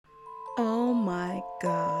Oh my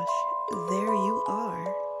gosh, there you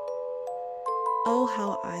are. Oh,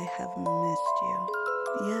 how I have missed you.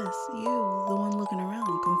 Yes, you, the one looking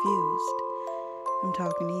around, confused. I'm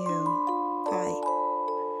talking to you. Hi.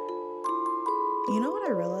 You know what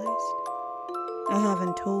I realized? I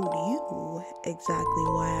haven't told you exactly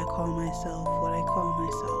why I call myself what I call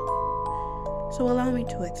myself. So allow me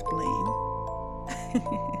to explain.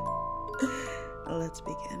 Let's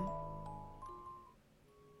begin.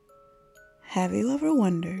 Have you ever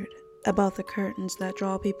wondered about the curtains that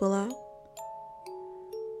draw people out?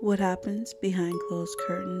 What happens behind closed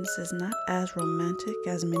curtains is not as romantic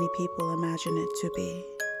as many people imagine it to be.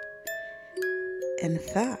 In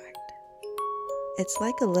fact, it's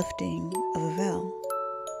like a lifting of a veil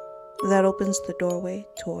that opens the doorway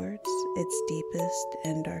towards its deepest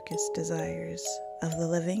and darkest desires of the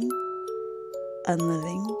living,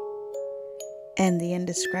 unliving, and the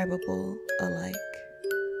indescribable alike.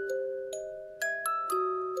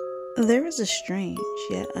 There is a strange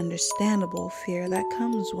yet understandable fear that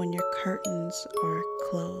comes when your curtains are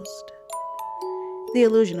closed. The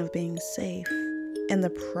illusion of being safe in the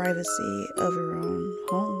privacy of your own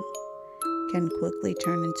home can quickly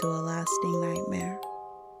turn into a lasting nightmare.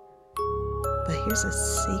 But here's a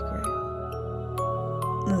secret.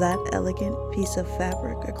 That elegant piece of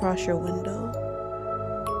fabric across your window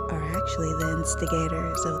are actually the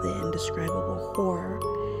instigators of the indescribable horror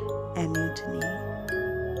and mutiny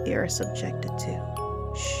you're subjected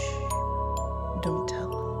to. Shh, don't tell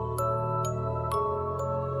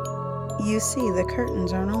them. You see, the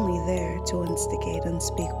curtains aren't only there to instigate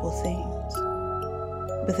unspeakable things,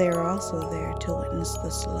 but they are also there to witness the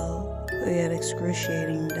slow yet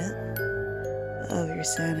excruciating death of your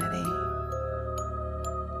sanity.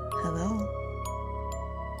 Hello,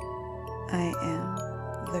 I am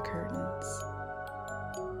the curtains.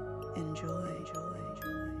 Enjoy.